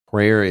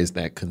prayer is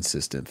that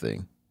consistent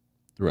thing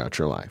throughout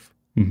your life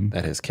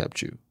that has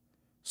kept you.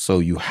 So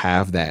you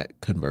have that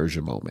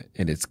conversion moment,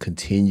 and it's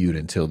continued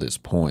until this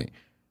point.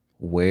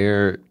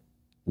 Where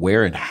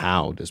and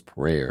how does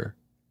prayer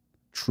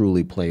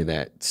truly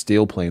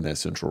still playing that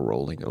central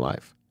role in your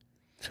life?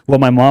 Well,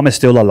 my mom is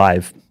still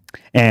alive,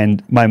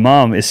 and my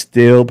mom is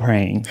still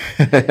praying.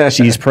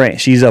 She's praying.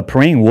 She's a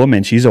praying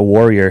woman. She's a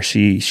warrior.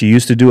 She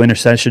used to do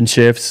intercession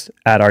shifts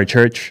at our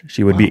church.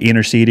 She would be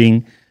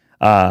interceding.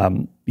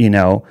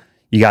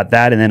 You got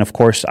that, and then of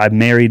course I'm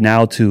married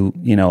now to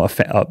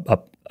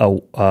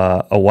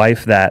a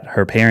wife that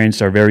her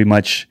parents are very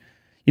much.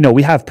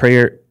 We have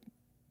prayer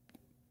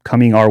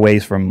coming our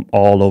ways from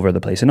all over the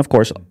place, and of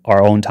course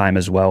our own time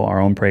as well, our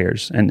own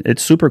prayers, and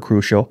it's super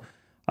crucial.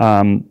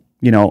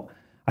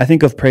 I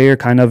think of prayer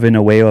kind of in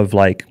a way of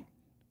like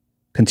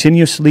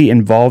continuously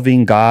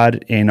involving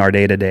God in our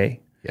day to day.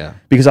 Yeah.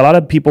 Because a lot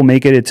of people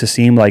make it to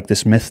seem like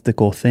this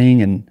mystical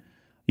thing, and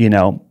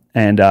they'll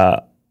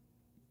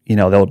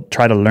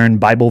try to learn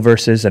Bible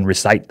verses and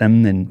recite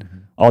them and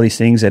all these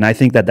things. And I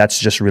think that that's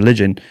just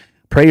religion.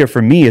 Prayer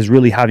for me is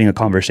really having a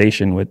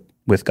conversation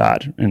with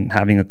God and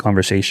having a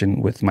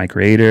conversation with my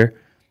Creator,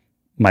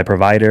 my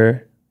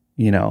provider,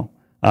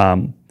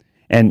 and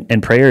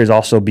prayer is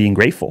also being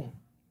grateful.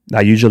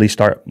 I usually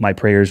start my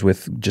prayers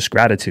with just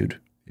gratitude.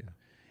 Yeah.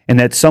 And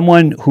that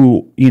someone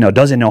who,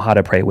 doesn't know how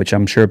to pray, which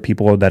I'm sure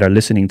people that are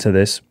listening to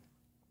this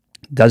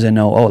doesn't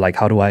know,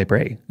 how do I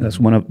pray?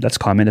 That's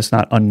common. It's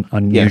not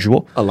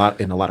unusual. Yeah, a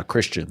lot of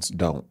Christians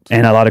don't.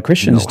 And a lot of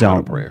Christians don't.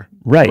 How to pray.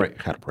 Right.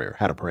 How to pray.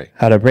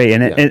 How to pray.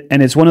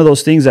 And it's one of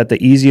those things that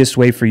the easiest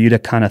way for you to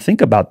kind of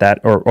think about that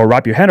or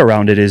wrap your head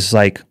around it is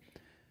like,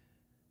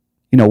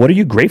 what are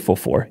you grateful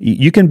for?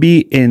 You can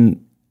be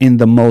in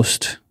the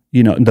most,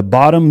 in the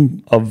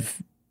bottom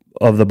of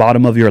the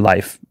bottom of your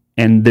life,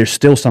 and there's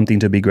still something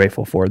to be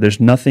grateful for. There's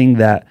no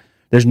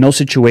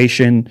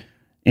situation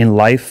in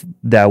life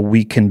that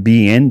we can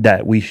be in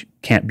that we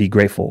can't be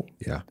grateful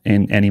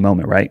in any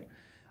moment, right?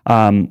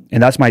 And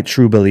that's my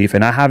true belief.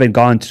 And I haven't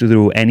gone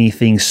through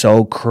anything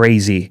so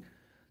crazy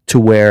to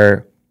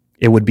where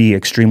it would be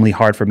extremely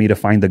hard for me to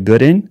find the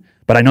good in.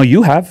 But I know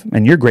you have,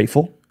 and you're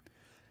grateful.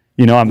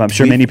 I'm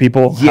sure many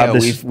people have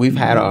this. We've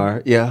had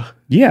our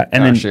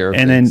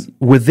and then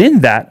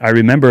within that, I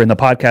remember in the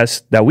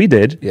podcast that we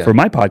did for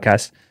my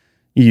podcast,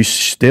 you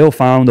still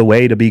found a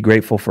way to be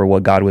grateful for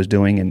what God was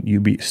doing, and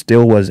you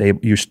still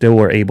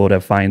were able to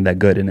find that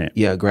good in it.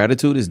 Yeah,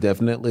 gratitude is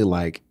definitely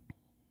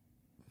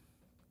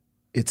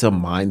it's a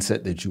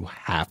mindset that you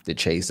have to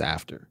chase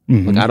after.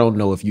 Like, I don't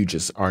know if you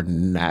just are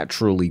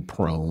naturally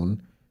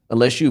prone,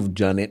 unless you've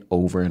done it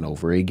over and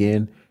over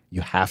again. You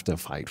have to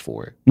fight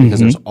for it because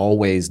there's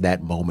always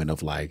that moment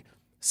of like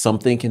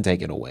something can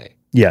take it away.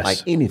 Yes. Like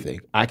anything.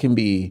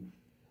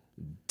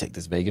 Take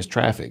this Vegas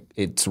traffic.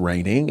 It's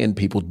raining and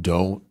people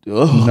don't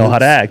know how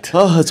to act.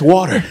 Oh, it's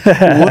water.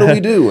 What do we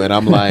do? And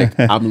I'm like,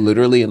 I'm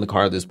literally in the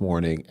car this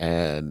morning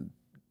and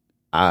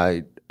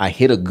I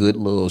hit a good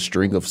little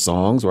string of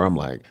songs where I'm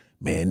like,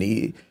 man,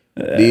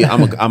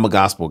 I'm a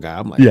gospel guy.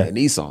 I'm like, man,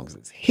 these songs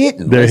is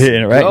hitting. They're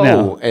hitting right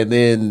now. And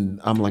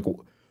then I'm like,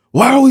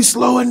 why are we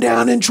slowing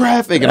down in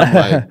traffic? And I'm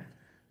like,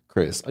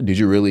 Chris, did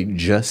you really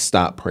just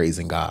stop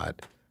praising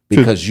God?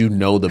 Because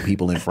the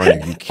people in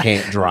front of you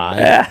can't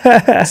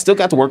drive. Still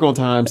got to work on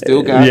time.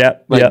 Still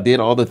got did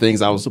all the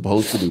things I was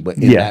supposed to do. But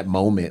in that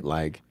moment,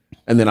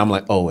 and then I'm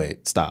like, oh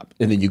wait, stop.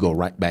 And then you go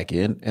right back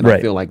in. And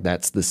I feel like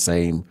that's the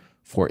same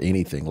for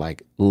anything.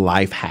 Like,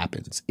 life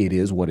happens. It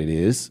is what it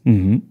is.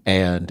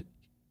 And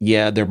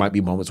there might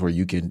be moments where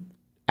you can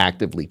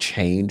actively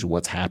change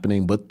what's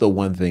happening. But the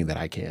one thing that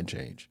I can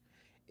change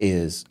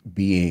is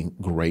being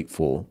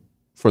grateful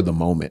for the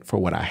moment, for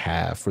what I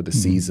have, for the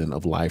season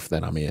of life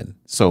that I'm in.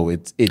 So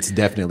it's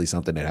definitely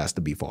something that has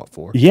to be fought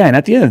for. Yeah, and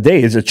at the end of the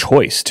day, it's a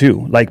choice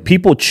too. Like,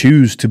 people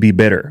choose to be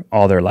bitter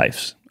all their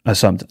lives.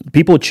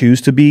 People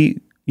choose to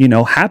be,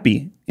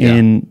 happy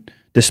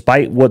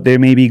despite what they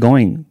may be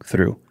going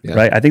through,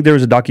 right? I think there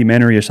was a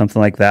documentary or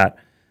something like that.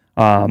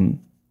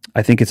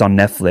 I think it's on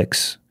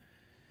Netflix.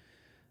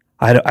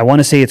 I want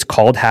to say it's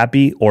called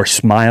Happy or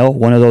Smile,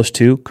 one of those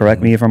two.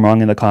 Correct me if I'm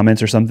wrong in the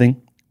comments or something.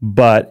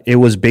 But it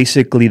was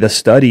basically the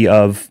study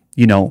of,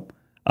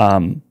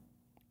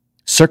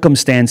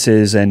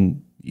 circumstances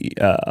and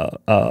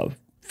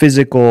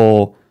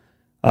physical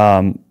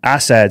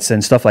assets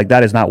and stuff like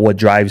that is not what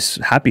drives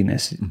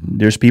happiness.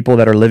 There's people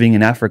that are living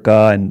in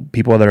Africa and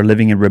people that are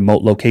living in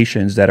remote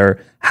locations that are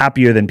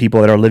happier than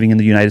people that are living in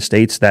the United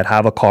States that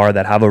have a car,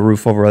 that have a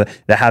roof over,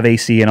 that have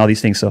AC and all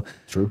these things. So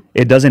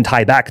it doesn't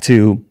tie back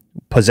to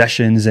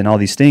possessions and all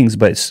these things,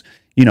 but it's,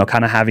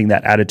 kind of having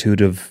that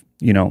attitude of,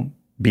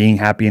 being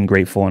happy and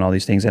grateful and all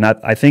these things. And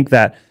I think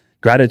that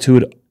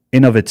gratitude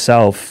in of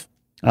itself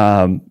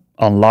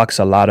unlocks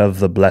a lot of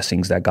the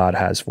blessings that God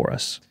has for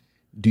us.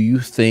 Do you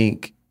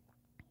think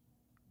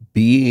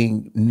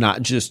being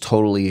not just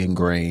totally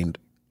ingrained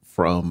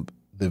from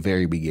the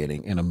very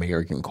beginning in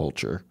American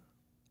culture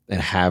and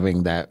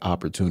having that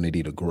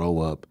opportunity to grow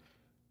up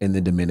in the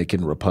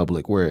Dominican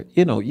Republic, where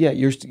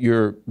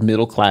you're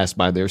middle class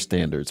by their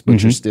standards,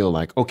 but you're still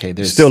like, okay,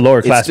 there's still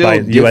lower class by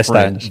U.S. different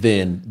standards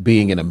than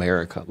being in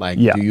America. Like,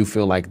 Yeah. do you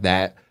feel like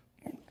that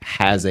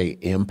has a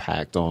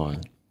impact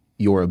on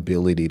your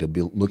ability to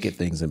look at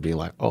things and be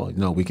like, oh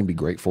no, we can be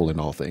grateful in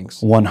all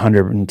things?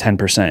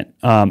 110%.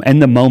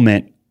 And the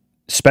moment,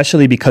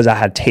 especially because I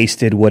had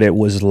tasted what it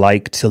was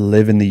like to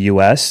live in the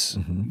U.S.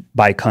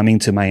 by coming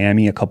to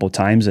Miami a couple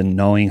times and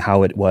knowing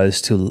how it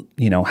was to,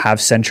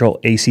 have central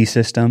AC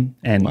system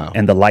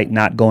and the light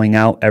not going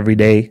out every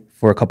day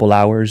for a couple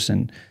hours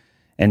and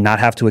not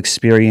have to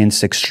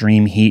experience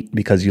extreme heat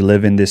because you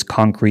live in this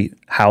concrete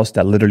house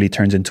that literally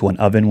turns into an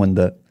oven when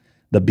the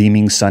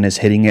beaming sun is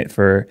hitting it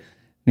for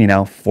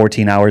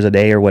 14 hours a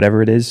day or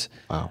whatever it is.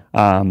 Wow.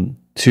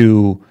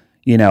 To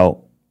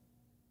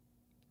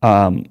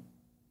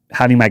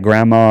having my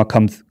grandma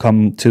come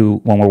to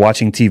when we're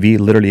watching TV,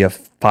 literally a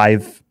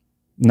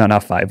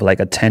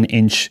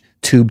 10-inch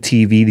tube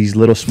TV, these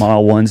little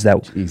small ones that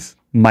Jeez.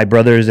 my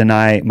brother and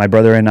I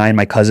and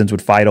my cousins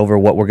would fight over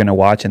what we're going to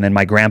watch. And then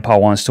my grandpa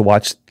wants to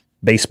watch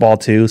baseball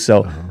too.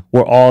 So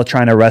we're all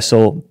trying to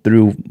wrestle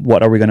through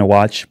what are we going to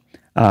watch.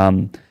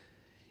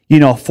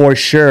 For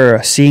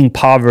sure, seeing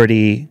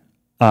poverty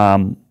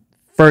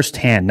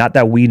firsthand, not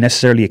that we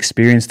necessarily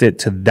experienced it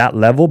to that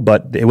level,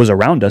 but it was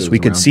around us. We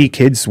could see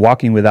kids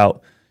walking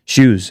without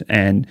shoes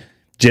and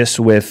just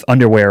with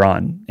underwear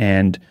on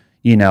and,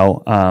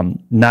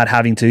 not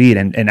having to eat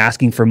and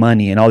asking for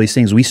money and all these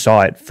things. We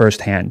saw it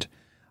firsthand.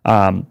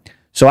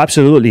 So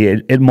absolutely,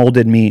 it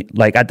molded me.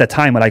 Like at the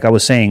time, like I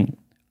was saying,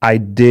 I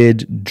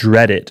did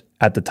dread it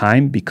at the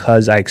time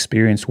because I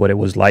experienced what it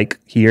was like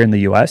here in the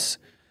U.S.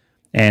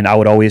 And I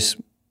would always,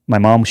 my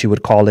mom, she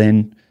would call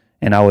in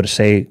and I would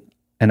say,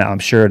 and I'm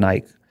sure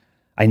like,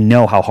 I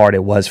know how hard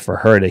it was for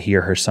her to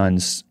hear her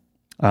sons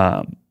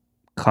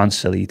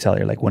constantly tell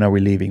her like, when are we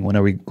leaving? When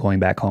are we going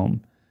back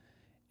home?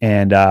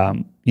 And,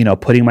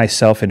 putting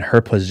myself in her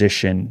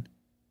position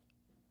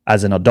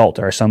as an adult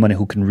or someone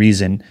who can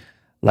reason,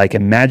 like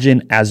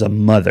imagine as a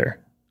mother,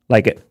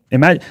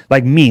 imagine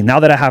like me, now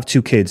that I have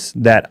two kids,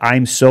 that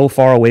I'm so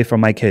far away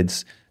from my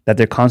kids that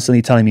they're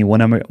constantly telling me,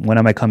 when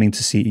am I coming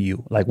to see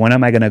you? Like, when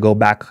am I going to go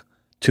back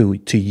to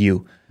you?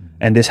 Mm-hmm.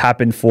 And this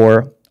happened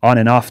for on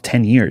and off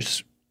 10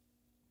 years,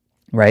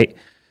 right?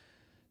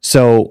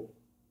 So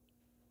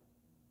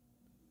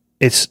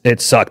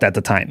it sucked at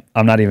the time.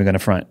 I'm not even going to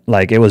front.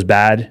 Like, it was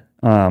bad.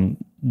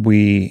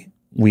 We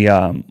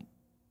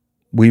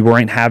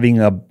weren't having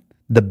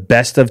the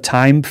best of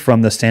time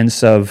from the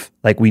sense of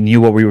like we knew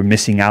what we were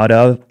missing out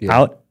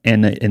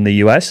in the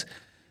US,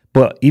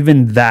 but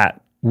even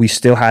that we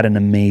still had an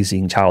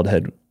amazing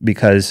childhood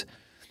because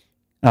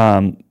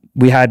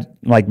we had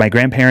like my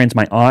grandparents,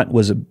 my aunt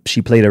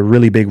she played a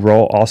really big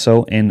role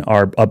also in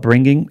our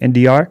upbringing in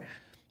DR.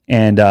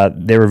 And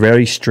they were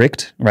very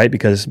strict, right?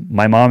 Because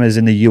my mom is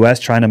in the US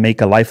trying to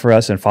make a life for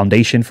us and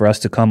foundation for us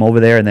to come over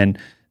there. And then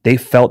they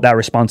felt that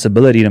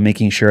responsibility to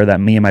making sure that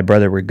me and my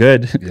brother were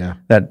good,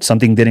 that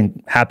something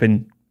didn't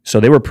happen. So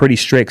they were pretty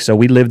strict. So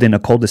we lived in a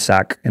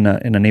cul-de-sac in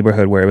a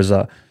neighborhood where it was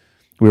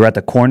we were at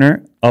the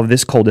corner of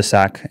this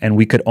cul-de-sac and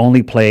we could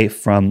only play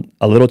from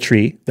a little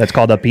tree that's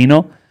called a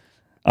pino.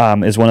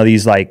 Is one of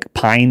these like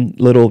pine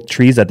little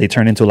trees that they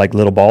turn into like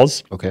little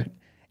balls. Okay.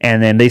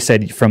 And then they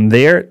said from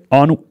there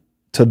on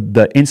to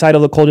the inside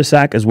of the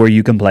cul-de-sac is where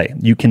you can play.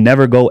 You can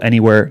never go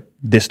anywhere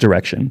this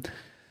direction.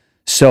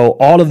 So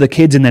all of the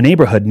kids in the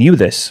neighborhood knew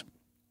this.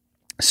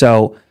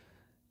 So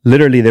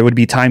literally there would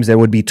be times there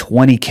would be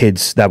 20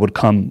 kids that would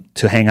come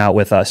to hang out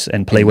with us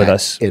and play with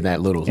us in that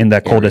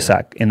area.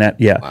 Cul-de-sac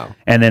Wow.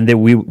 And then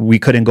we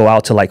couldn't go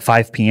out till like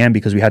 5 p.m.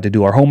 because we had to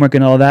do our homework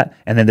and all that.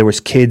 And then there was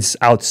kids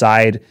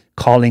outside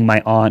calling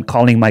my aunt,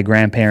 calling my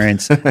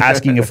grandparents,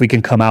 asking if we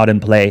can come out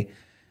and play.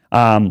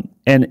 And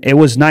it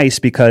was nice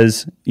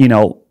because,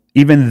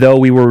 even though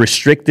we were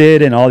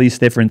restricted and all these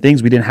different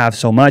things, we didn't have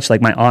so much.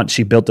 Like my aunt,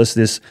 she built us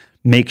this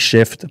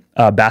makeshift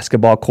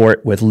basketball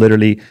court with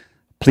literally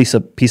piece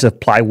of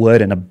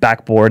plywood and a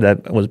backboard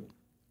that was,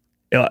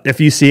 if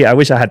you see, I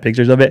wish I had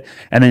pictures of it.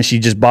 And then she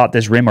just bought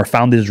this rim or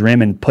found this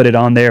rim and put it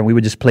on there. And we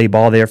would just play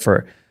ball there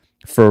for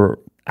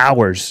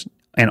hours.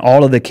 And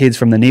all of the kids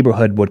from the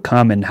neighborhood would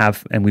come and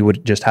we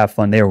would just have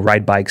fun there,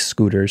 ride bikes,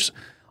 scooters,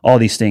 all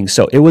these things.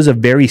 So it was a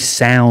very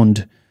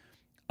sound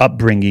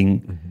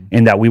upbringing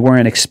in that we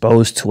weren't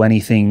exposed to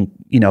anything,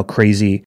 crazy.